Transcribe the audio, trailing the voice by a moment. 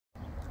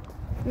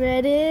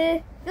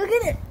Ready? Look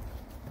at it!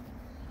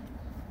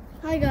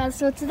 Hi guys,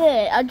 so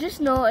today I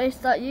just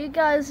noticed that you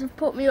guys have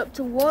put me up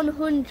to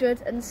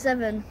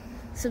 107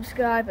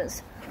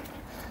 subscribers.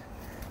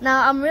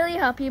 Now I'm really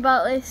happy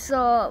about this,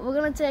 so we're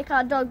going to take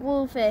our dog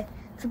Wolfie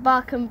to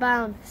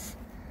Barknbounce.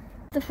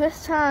 The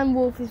first time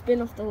Wolfie's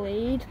been off the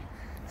lead,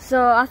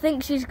 so I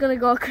think she's going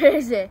to go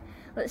crazy.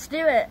 Let's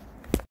do it!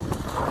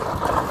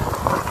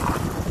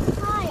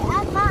 Hi,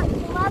 I'm Max,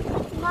 and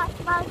welcome to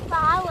Maxxmph.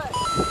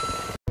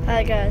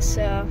 Hi guys,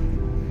 so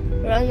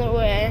we're on the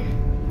way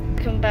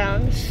to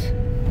Barknbounce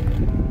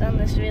down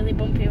this really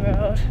bumpy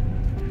road,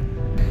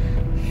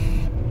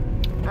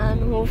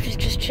 and Wolfie's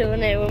just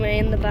chilling here with me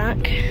in the back.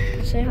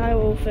 Say hi,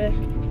 Wolfie.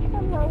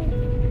 Hello.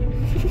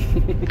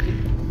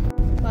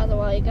 By the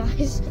way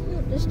guys,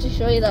 just to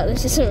show you that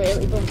this is a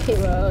really bumpy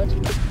road.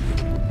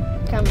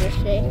 Camera's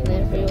shaking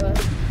everywhere.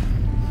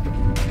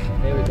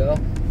 Here we go.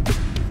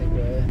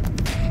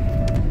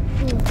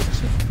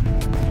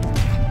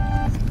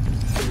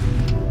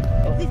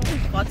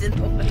 I think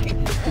we're here.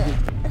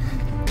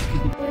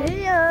 We're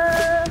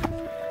here.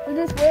 We're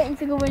just waiting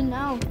to go in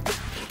now.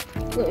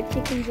 Look, the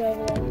chickens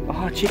over there.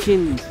 Oh,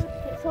 chickens!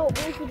 Let's hope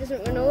Wolfie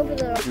doesn't run over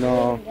there.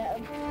 No.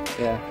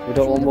 Yeah, we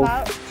don't want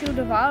Wolfie. She'll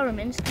devour him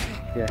instantly.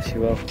 Yeah, she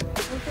will.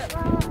 Look at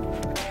that.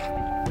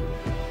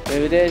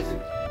 Here it is.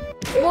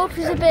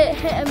 Wolfie's a bit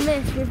hit and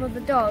miss with other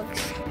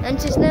dogs, and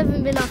she's never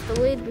been off the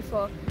lead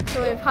before,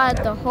 so we've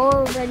had the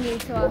whole venue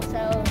to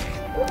ourselves.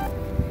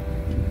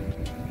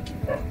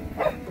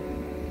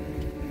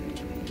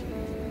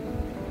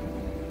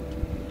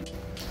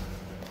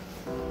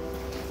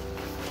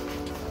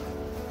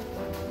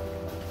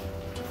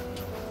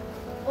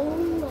 Oh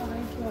my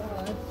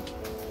god.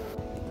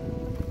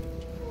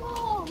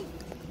 Whoa.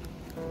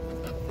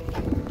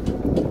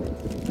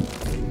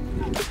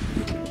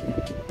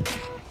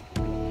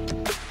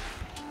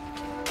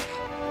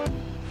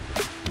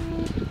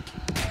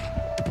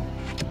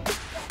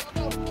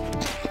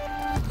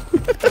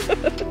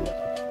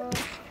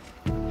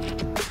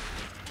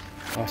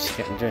 Oh, she's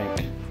getting a drink.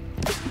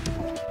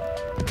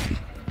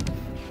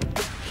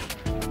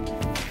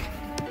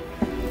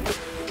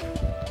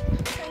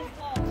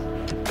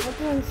 I'll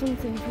find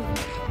something here.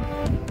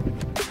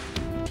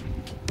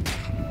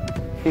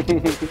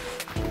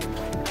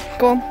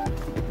 Go on.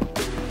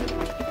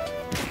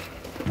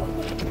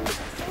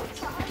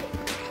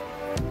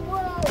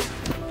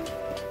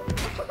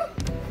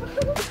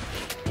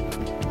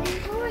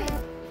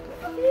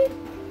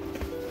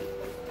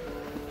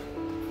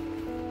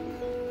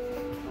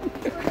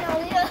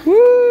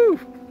 Woo!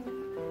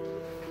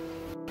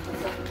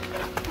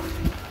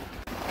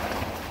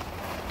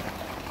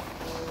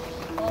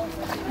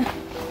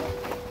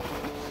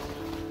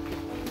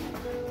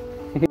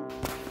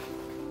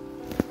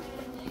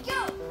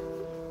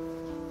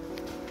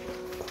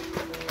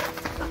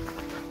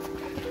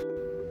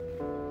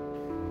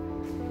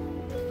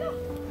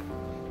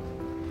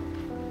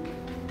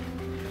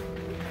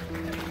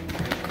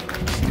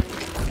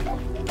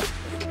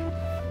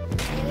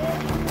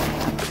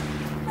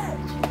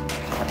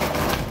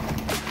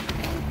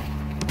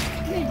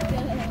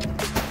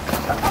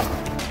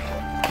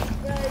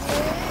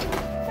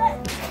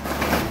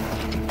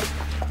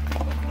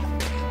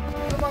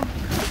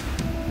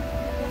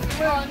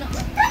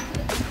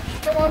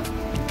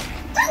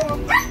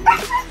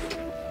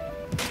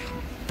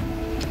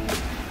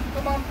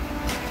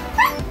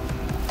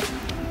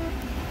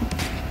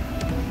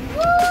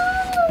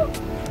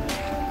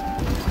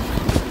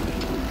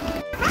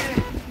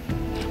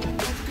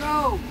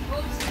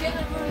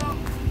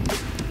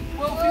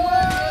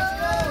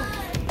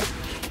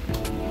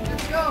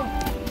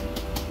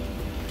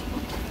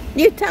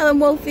 You tell him,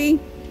 Wolfie.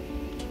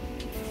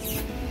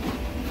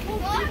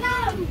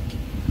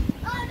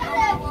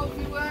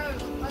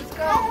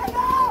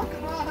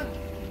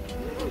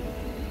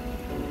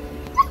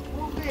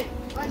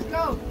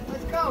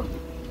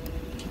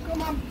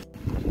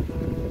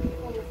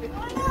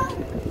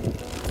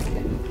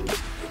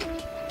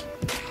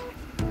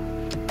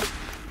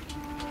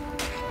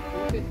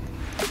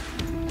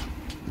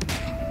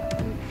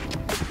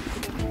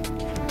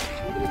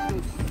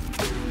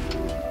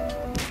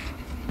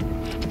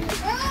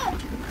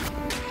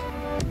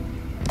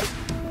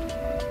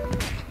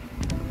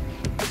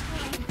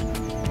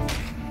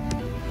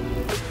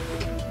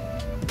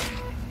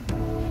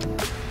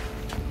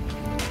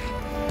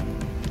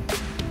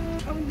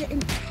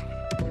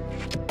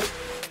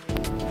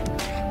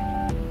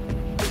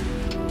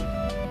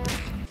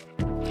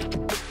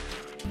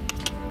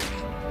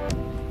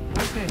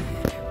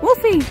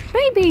 Wolfie,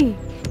 baby!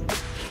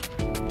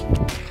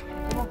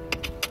 Come on.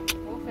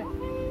 Wolfie.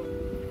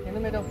 In the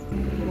middle.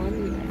 Come on,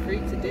 you're free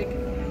to dig.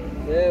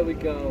 There we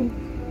go.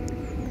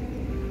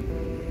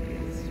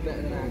 This is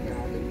better than our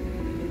garden,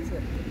 isn't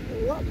it?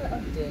 A lot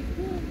better. Dig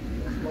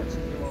as much as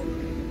you want.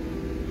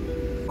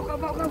 Go,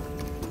 go, go!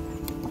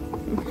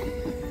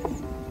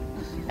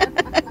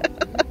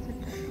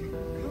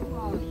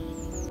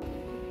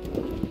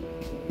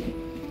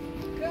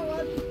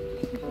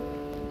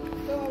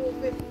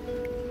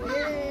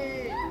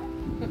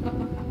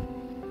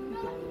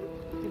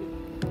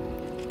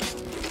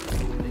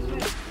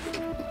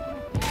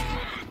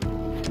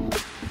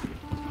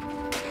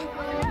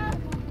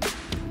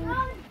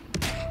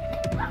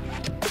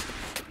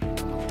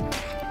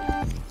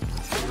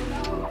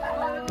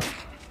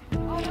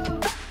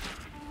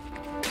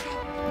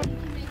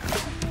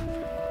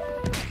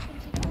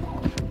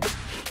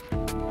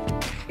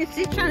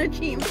 She's trying to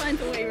cheat and find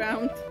her way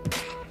round.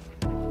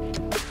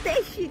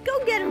 There she,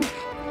 go get him.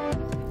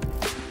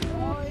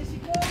 Oh, here she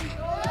goes.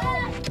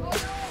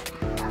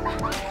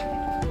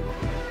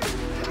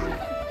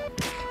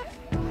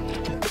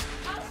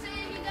 I'll see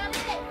if you got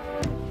it.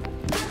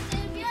 I'll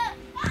see if you.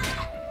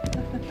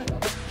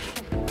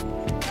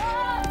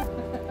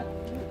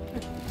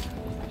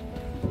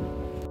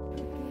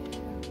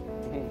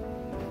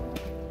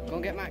 Go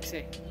and get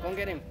Maxie. Go and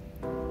get him.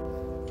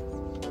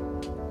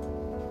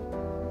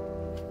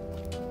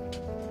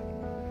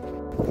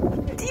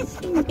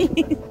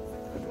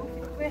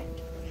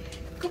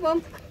 Come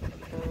on.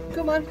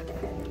 Come on.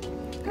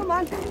 Come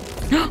on.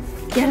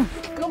 Get him.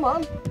 Come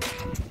on.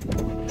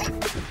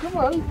 Come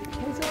on.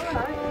 It's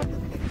alright.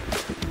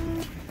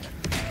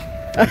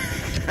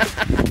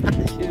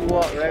 She's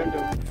walked around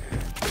him.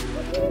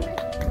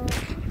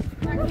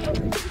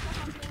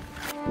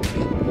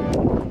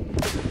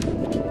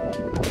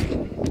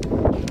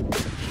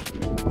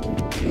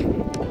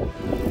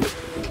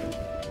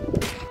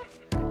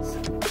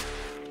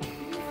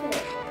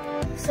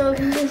 So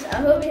guys, I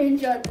hope you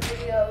enjoyed the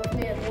video with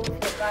me and Wolfie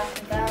at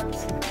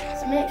Barknbounce.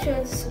 So make sure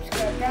to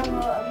subscribe down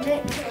below and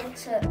make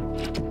sure to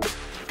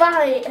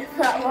bite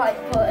that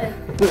like button.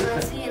 And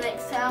I'll see you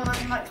next time on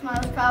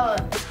Maxxmph Power.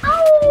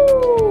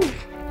 Ow!